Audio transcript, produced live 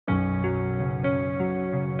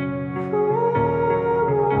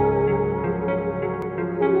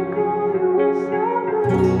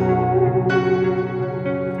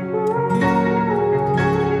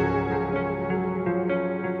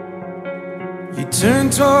You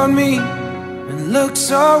turned toward me and looked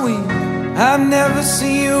so weak. I've never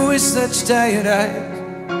seen you with such tired eyes.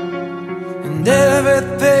 And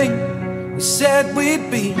everything we said we'd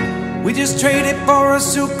be, we just traded for a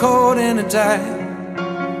suit coat and a tie.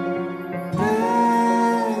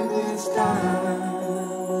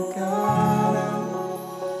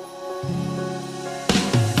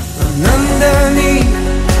 And underneath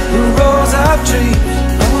the rows of trees,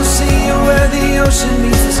 I will see you where the ocean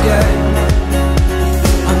meets the sky.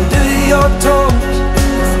 Under your toes,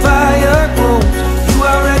 the fire grows. You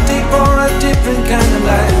are ready for a different kind of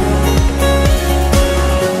life.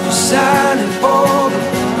 You're shining bold,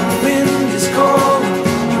 the wind is cold.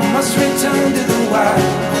 You must return to the wild.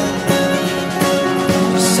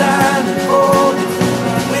 You're shining bold,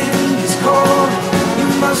 the wind is cold. You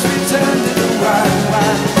must return to the wild,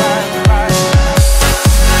 wild, wild, wild.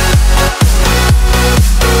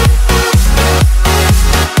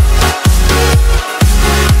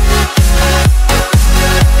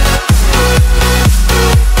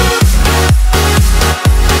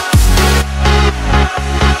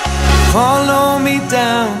 Follow me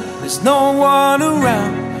down, there's no one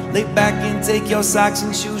around. Lay back and take your socks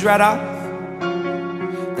and shoes right off.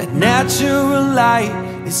 That natural light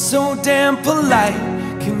is so damn polite,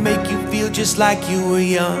 can make you feel just like you were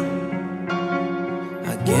young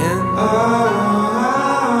again.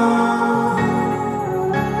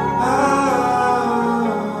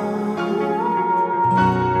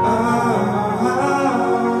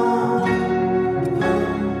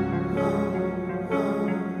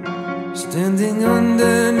 Standing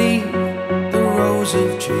underneath the rows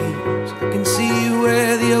of trees, I can see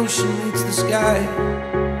where the ocean meets the sky.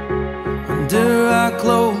 Under our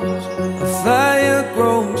clothes, a fire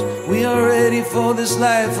grows. We are ready for this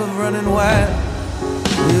life of running wild.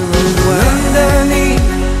 We're running wild. Underneath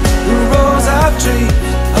the rows of trees,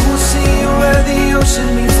 I will see you where the ocean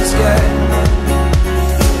meets the sky.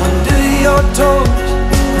 Under your toes,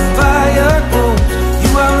 the fire grows.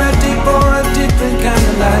 You are ready for a different kind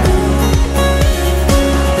of life.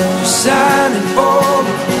 Shining bold,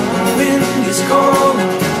 the wind is cold.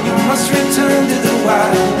 You must return to the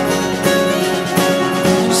wild.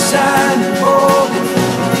 Shining bold,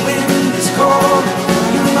 the wind is cold.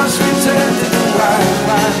 You must return to the wild,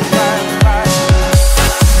 wild, wild, wild.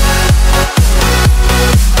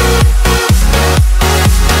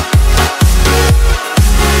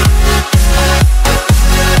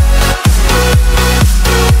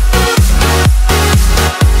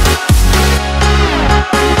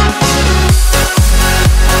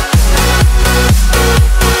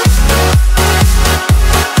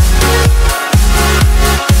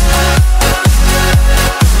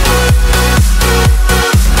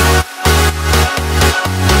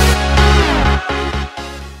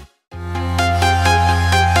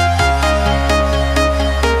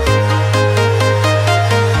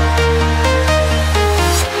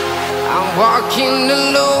 Walking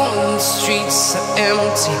alone, the streets are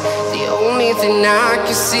empty. The only thing I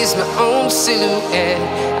can see is my own silhouette.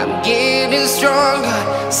 I'm getting stronger,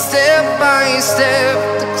 step by step.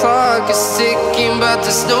 The clock is ticking, but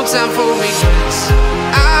there's no time for regrets.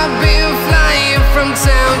 I've been flying from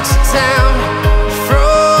town to town,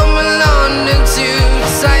 from London to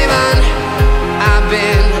Taiwan. I've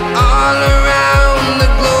been all around the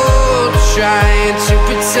globe, trying to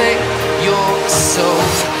protect your soul.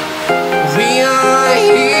 We are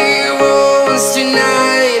heroes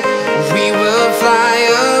tonight. We will fly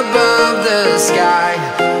above the sky.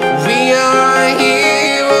 We are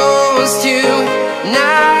heroes tonight.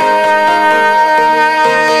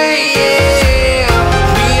 Yeah.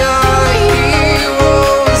 We are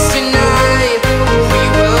heroes tonight. We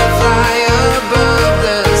will fly above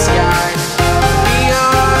the sky. We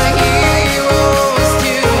are heroes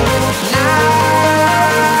tonight. Yeah.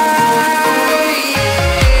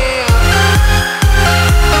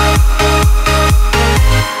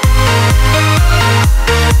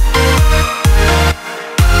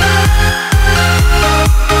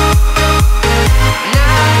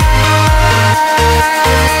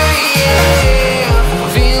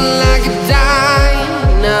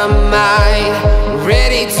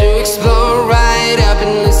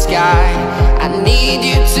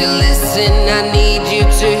 I need you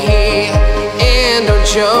to hear and don't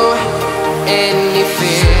show. And